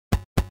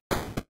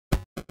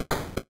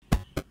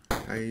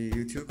Hi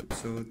YouTube,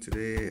 so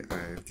today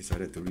I've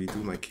decided to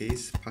redo my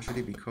case,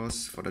 partially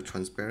because for the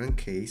transparent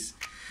case,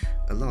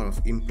 a lot of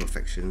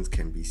imperfections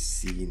can be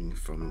seen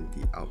from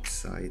the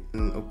outside.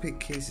 An opaque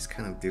case is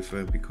kind of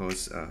different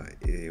because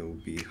it will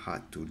be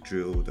hard to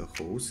drill the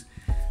holes.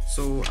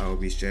 So I'll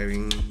be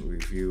sharing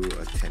with you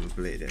a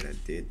template that I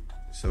did.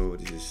 So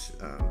this is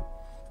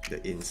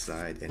the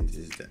inside and this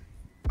is the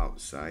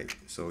outside.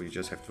 So you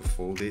just have to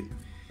fold it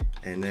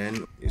and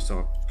then you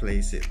sort of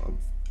place it on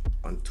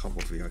top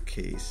of your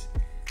case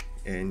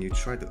and you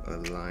try to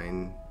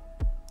align.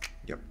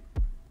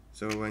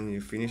 So when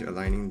you finish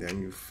aligning,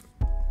 then you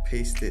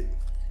paste it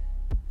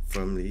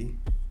firmly,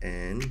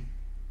 and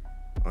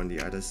on the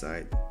other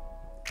side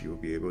you'll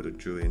be able to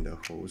drill in the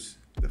holes,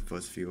 the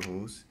first few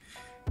holes.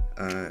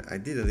 I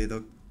did a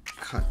little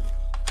cut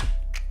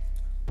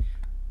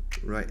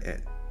right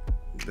at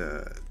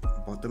the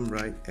bottom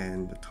right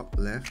and the top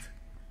left,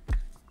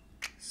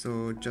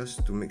 so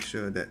just to make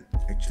sure that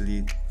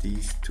actually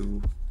these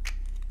two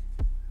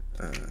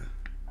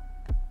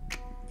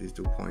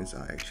points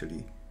are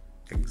actually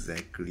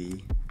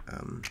exactly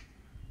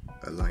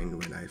aligned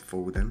when I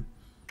fold them.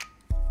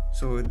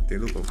 So they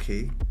look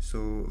okay,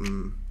 so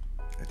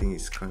I think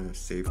it's kind of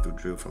safe to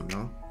drill from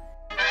now.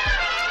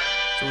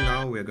 So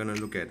now we're gonna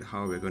look at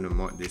how we're gonna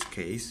mod this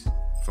case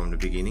from the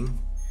beginning.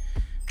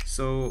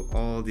 So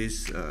all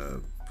these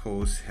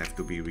posts have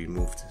to be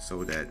removed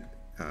so that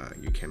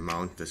you can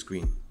mount the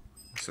screen.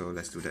 So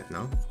let's do that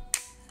now.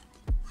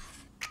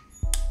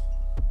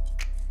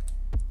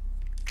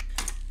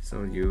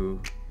 So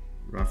you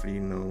roughly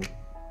know,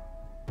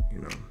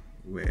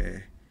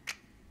 where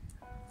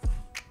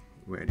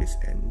this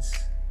ends.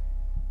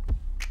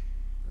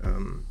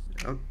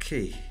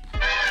 Okay,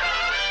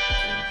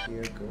 and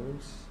here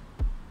goes.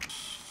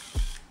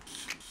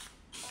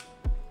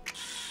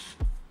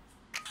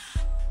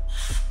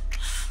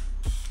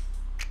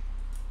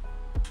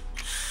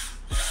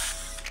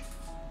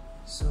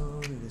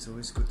 So it is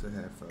always good to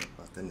have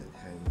a button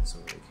at hand so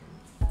they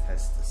can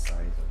test the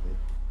size of it.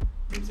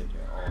 Means that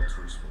they're all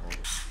too small.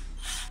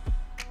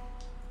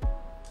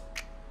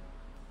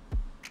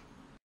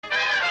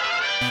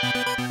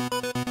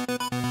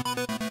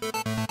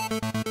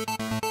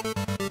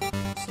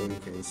 So you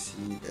can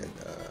see that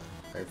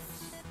I've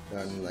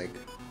done like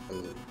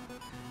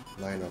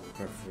a line of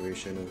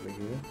perforation over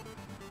here.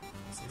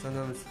 So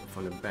sometimes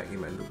from the back it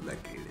might look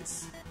like it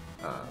is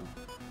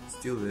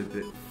still a little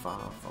bit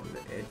far from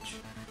the edge,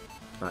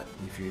 but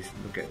if you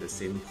look at the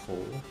same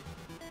hole,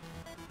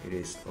 it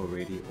is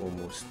already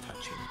almost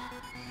touching.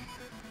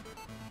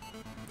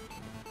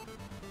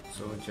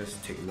 So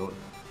just take note,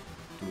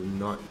 do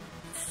not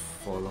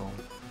follow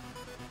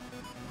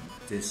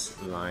this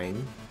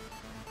line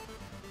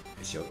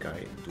as your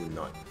guide, do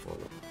not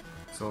follow.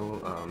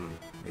 So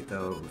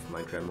later with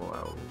my Dremel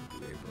I will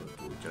be able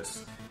to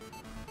just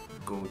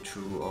go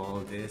through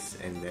all this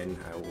and then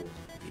I will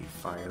be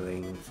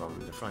filing from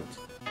the front.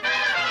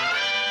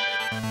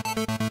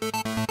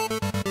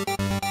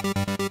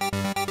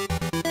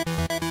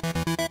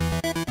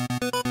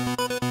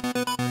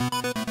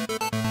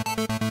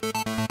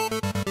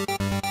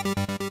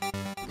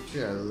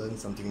 I learned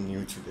something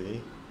new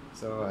today,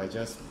 so I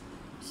just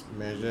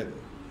measured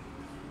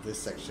this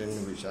section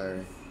which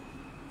I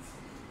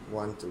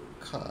want to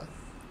cut,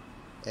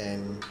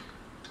 and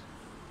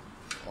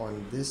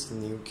on this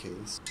new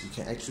case you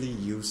can actually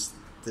use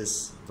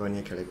this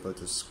vernier caliper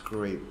to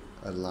scrape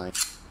a line.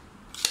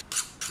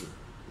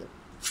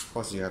 Of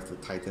course you have to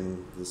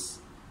tighten this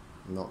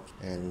knot,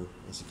 and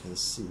as you can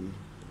see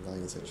the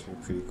line is actually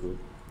pretty good.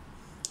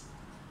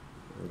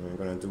 We're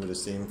going to do the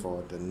same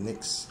for the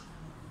next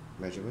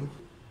measurement.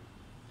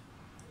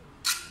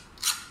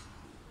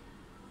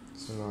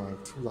 So now I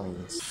have two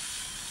lines.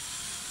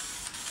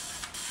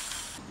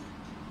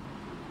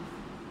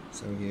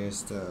 So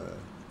here's the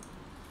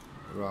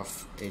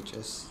rough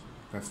edges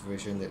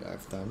perforation that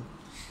I've done,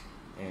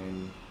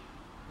 and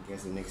I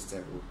guess the next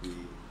step will be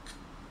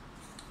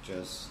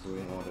just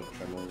doing all the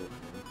Dremel work.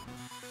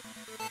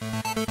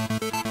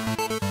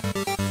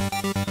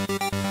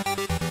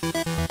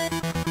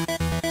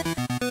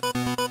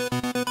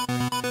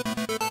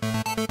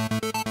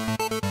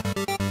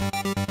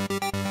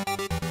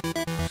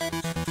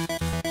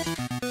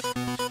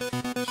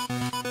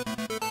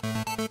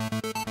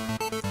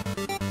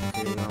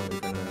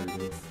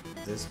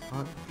 This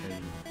part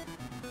and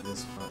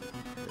this part,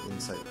 the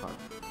inside part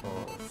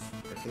of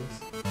the case.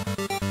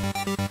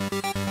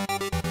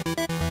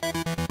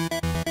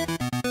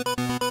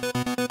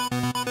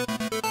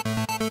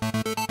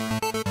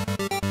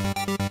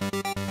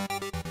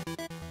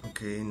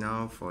 Okay,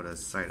 now for the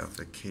side of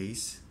the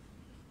case.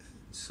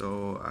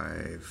 So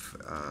I've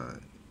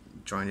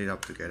joined it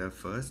up together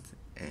first,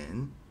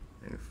 and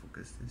let me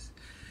focus this.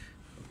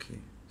 Okay,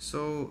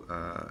 so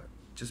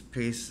just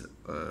paste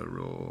a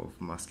row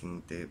of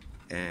masking tape,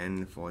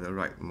 and for the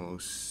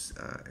rightmost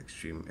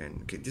extreme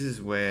end, okay, this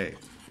is where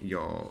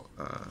your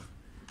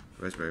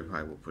Raspberry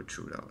Pi will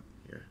protrude out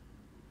here.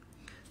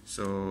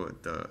 So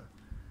the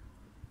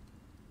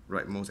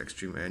rightmost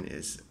extreme end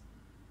is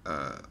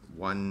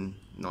one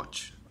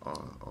notch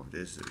of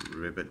this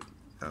rivet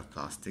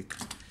plastic,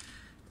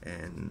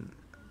 and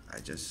I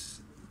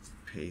just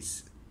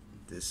paste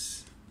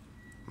this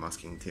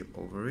masking tape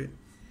over it,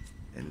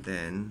 and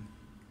then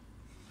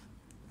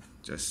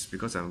just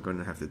because I'm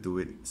gonna have to do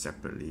it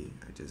separately,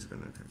 I just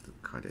gonna have to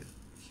cut it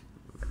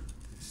like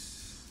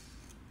this.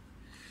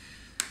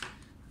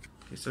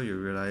 Okay, so you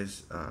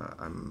realize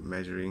I'm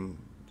measuring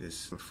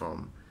this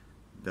from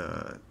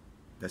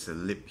there's a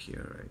lip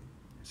here, right?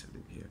 There's a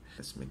lip here.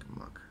 Let's make a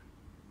mark.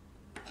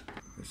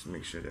 Let's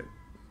make sure that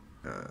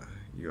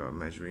you are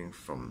measuring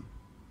from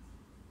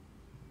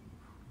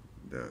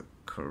the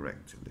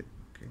correct lip.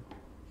 Okay,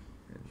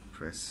 and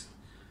press.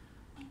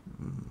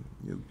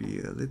 You'll be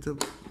a little.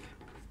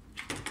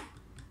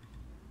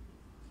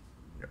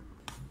 Yep.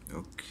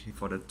 Okay.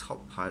 For the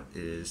top part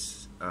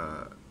is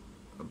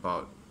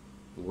about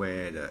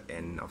where the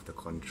end of the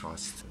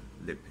contrast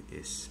lip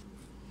is.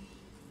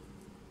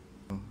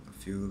 A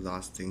few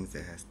last things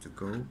that has to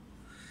go.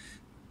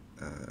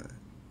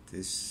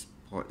 This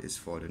port is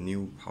for the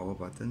new power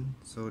button,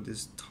 so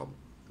this top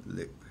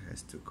lip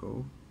has to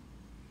go,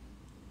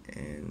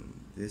 and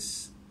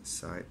this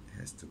side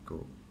has to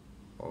go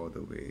all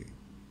the way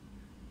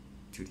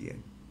to the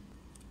end.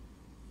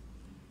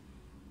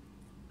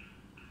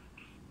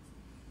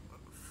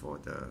 For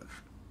the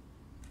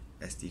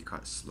SD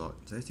card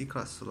slot, the SD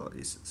card slot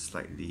is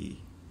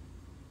slightly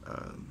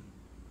a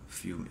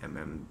few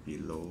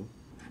below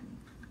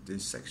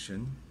this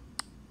section.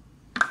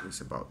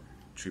 It's about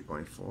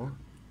 3.4.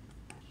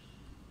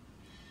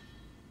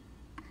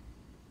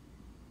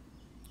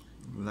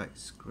 Light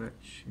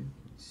scratch, you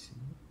can see.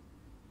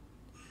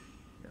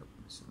 Yep,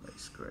 it's a light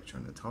scratch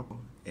on the top.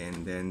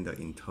 And then the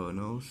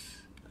internal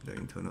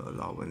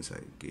allowance I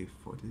gave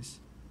for this,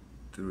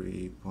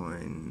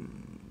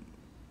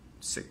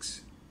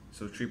 3.6.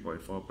 So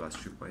 3.4 plus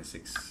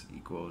 3.6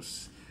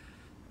 equals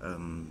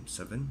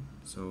 7.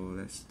 So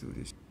let's do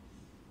this.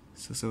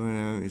 So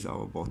 7 is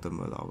our bottom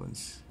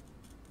allowance.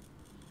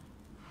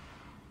 I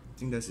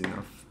think that's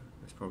enough.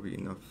 That's probably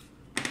enough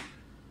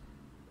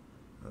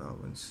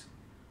allowance.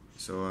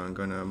 So I'm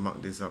gonna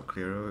mark this out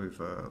clearer with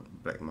a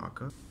black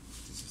marker.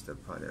 This is the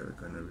part that we're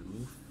gonna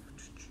remove.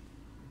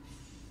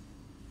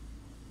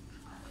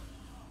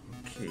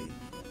 Okay,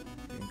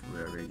 I think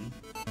we're ready.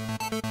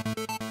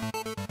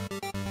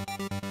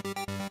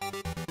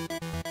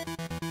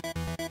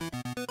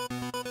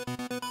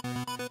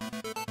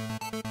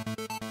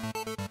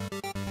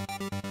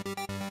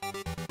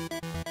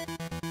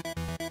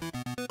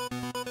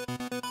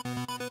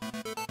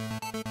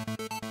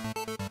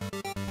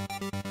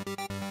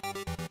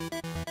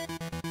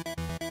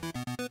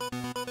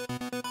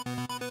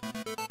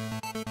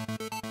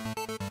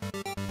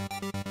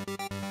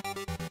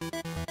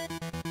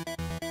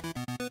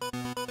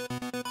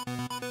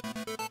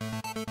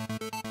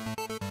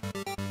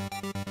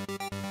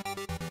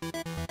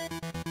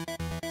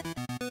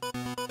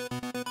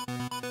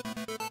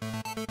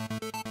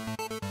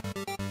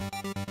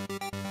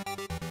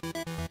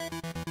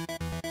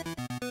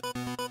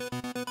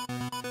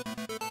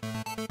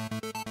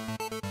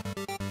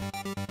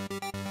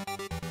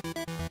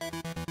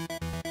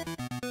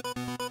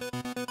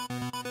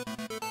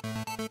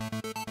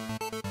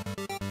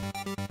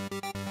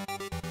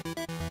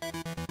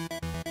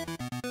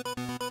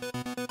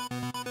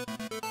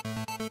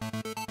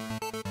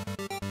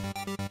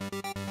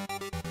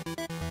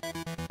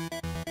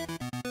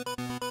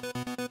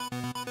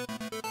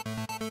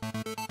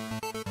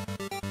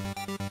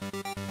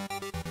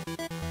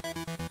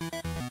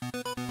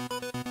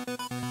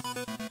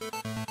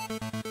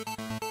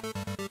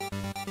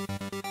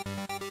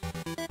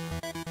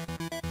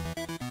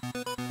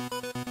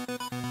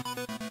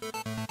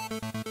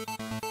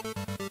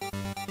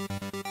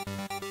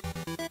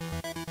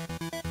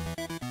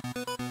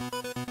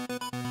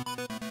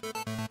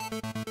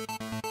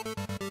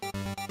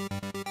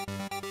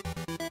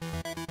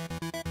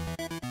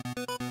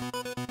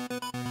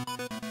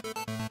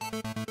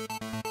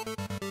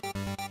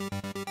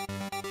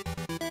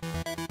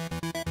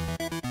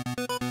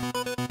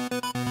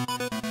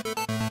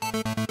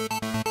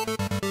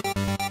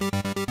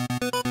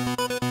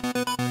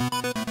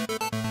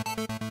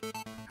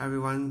 Hi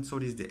everyone, so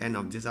this is the end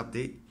of this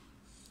update.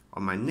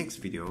 On my next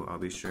video, I'll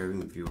be sharing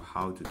with you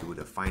how to do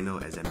the final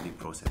assembly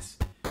process.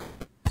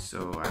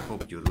 So I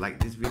hope you like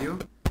this video.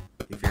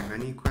 If you have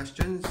any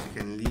questions,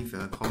 you can leave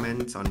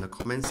comments on the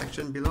comment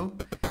section below.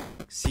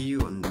 See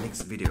you on the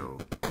next video.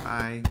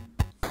 Bye.